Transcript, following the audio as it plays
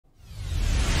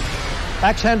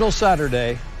Axe Handle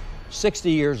Saturday, 60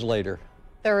 years later.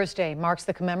 Thursday marks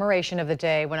the commemoration of the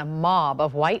day when a mob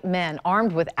of white men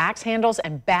armed with axe handles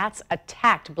and bats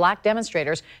attacked black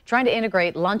demonstrators trying to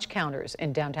integrate lunch counters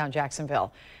in downtown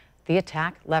Jacksonville. The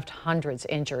attack left hundreds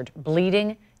injured,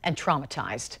 bleeding, and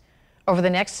traumatized. Over the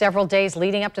next several days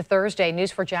leading up to Thursday,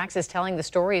 News4Jax is telling the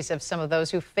stories of some of those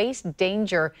who faced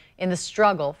danger in the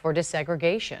struggle for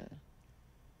desegregation.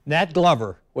 Nat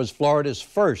Glover was Florida's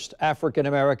first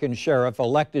African-American sheriff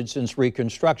elected since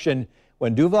Reconstruction,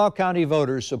 when Duval County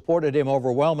voters supported him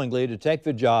overwhelmingly to take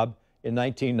the job in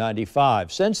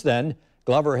 1995. Since then,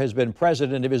 Glover has been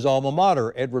president of his alma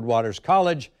mater, Edward Waters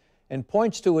College, and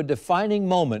points to a defining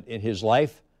moment in his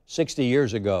life 60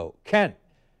 years ago. Kent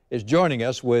is joining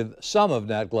us with some of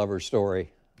Nat Glover's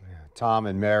story. Tom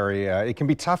and Mary, it can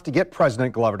be tough to get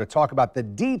President Glover to talk about the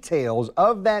details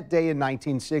of that day in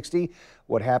 1960.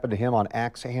 What happened to him on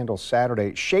Axe Handle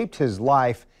Saturday shaped his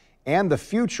life and the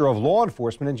future of law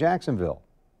enforcement in Jacksonville.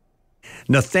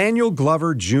 Nathaniel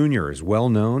Glover Jr. is well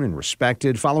known and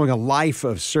respected following a life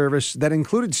of service that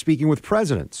included speaking with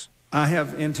presidents. I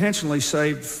have intentionally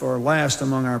saved for last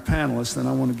among our panelists, and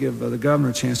I want to give the governor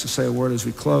a chance to say a word as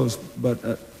we close, but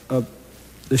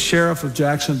the sheriff of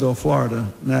Jacksonville, Florida,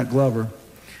 Nat Glover,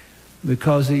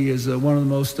 because he is one of the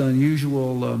most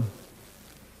unusual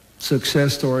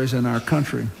success stories in our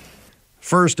country.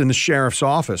 First in the sheriff's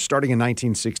office, starting in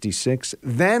 1966,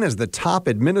 then as the top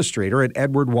administrator at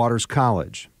Edward Waters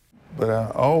College. But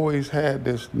I always had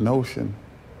this notion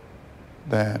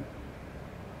that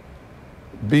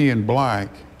being black,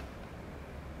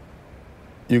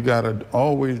 you gotta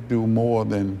always do more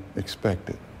than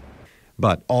expected.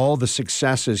 But all the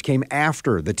successes came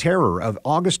after the terror of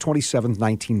August 27,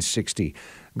 1960.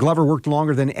 Glover worked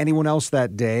longer than anyone else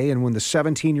that day, and when the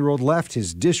 17-year-old left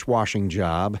his dishwashing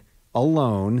job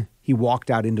alone, he walked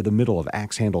out into the middle of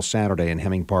Axe Handle Saturday in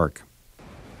Hemming Park.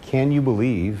 Can you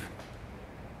believe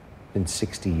in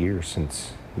 60 years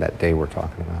since that day we're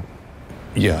talking about?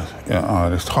 Yes,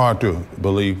 it's hard to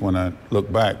believe when I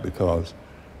look back because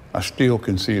I still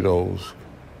can see those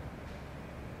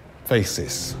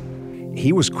faces.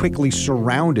 He was quickly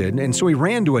surrounded, and so he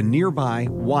ran to a nearby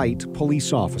white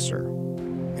police officer.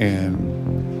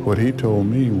 And what he told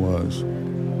me was,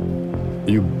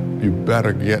 you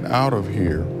better get out of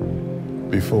here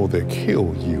before they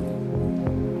kill you.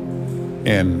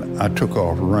 And I took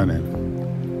off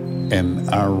running, and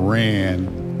I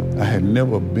ran. I had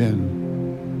never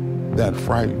been that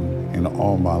frightened in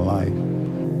all my life.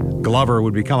 Glover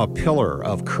would become a pillar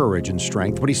of courage and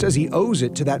strength, but he says he owes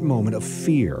it to that moment of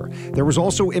fear. There was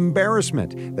also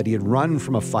embarrassment that he had run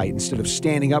from a fight instead of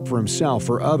standing up for himself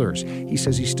or others. He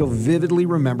says he still vividly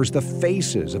remembers the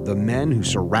faces of the men who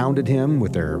surrounded him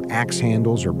with their axe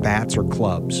handles or bats or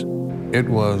clubs. It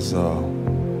was a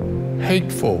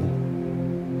hateful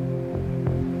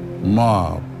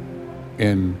mob,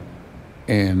 and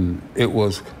it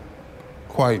was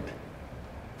quite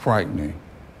frightening.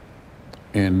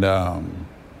 And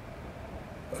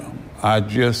I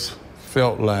just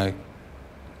felt like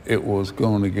it was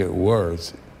going to get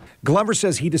worse. Glover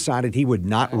says he decided he would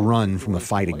not run from the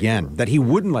fight again, that he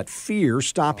wouldn't let fear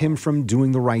stop him from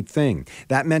doing the right thing.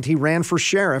 That meant he ran for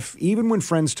sheriff, even when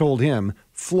friends told him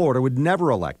Florida would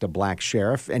never elect a black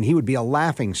sheriff and he would be a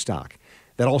laughingstock.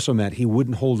 That also meant he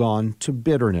wouldn't hold on to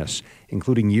bitterness,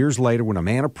 including years later when a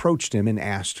man approached him and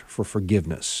asked for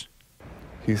forgiveness.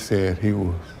 He said he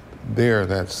was there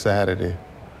that Saturday,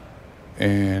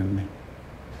 and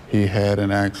he had an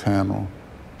axe handle,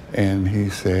 and he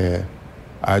said,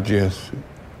 I just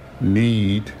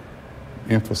need,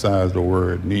 emphasize the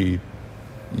word need,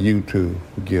 you to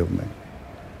forgive me.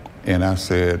 And I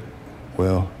said,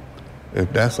 well,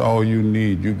 if that's all you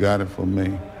need, you got it from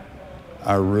me.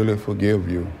 I really forgive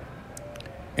you.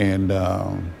 And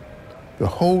the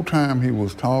whole time he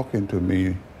was talking to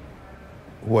me,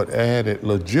 what added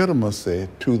legitimacy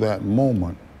to that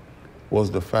moment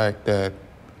was the fact that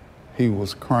he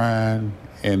was crying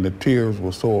and the tears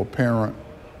were so apparent.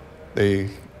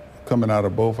 They coming out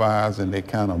of both eyes and they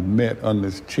kind of met under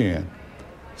his chin.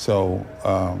 So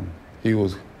he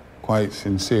was quite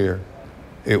sincere.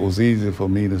 It was easy for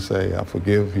me to say I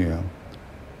forgive him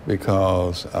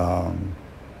because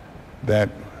that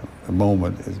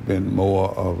moment has been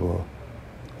more of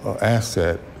an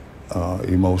asset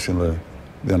emotionally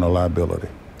than a liability.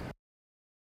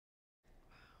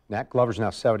 Nat Glover's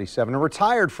now 77 and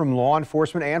retired from law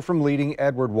enforcement and from leading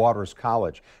Edward Waters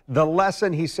College. The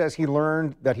lesson he says he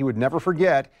learned that he would never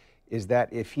forget is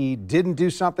that if he didn't do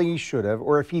something he should have,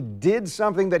 or if he did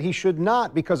something that he should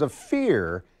not because of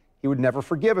fear, he would never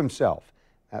forgive himself.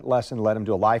 That lesson led him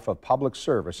to a life of public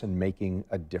service and making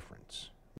a difference.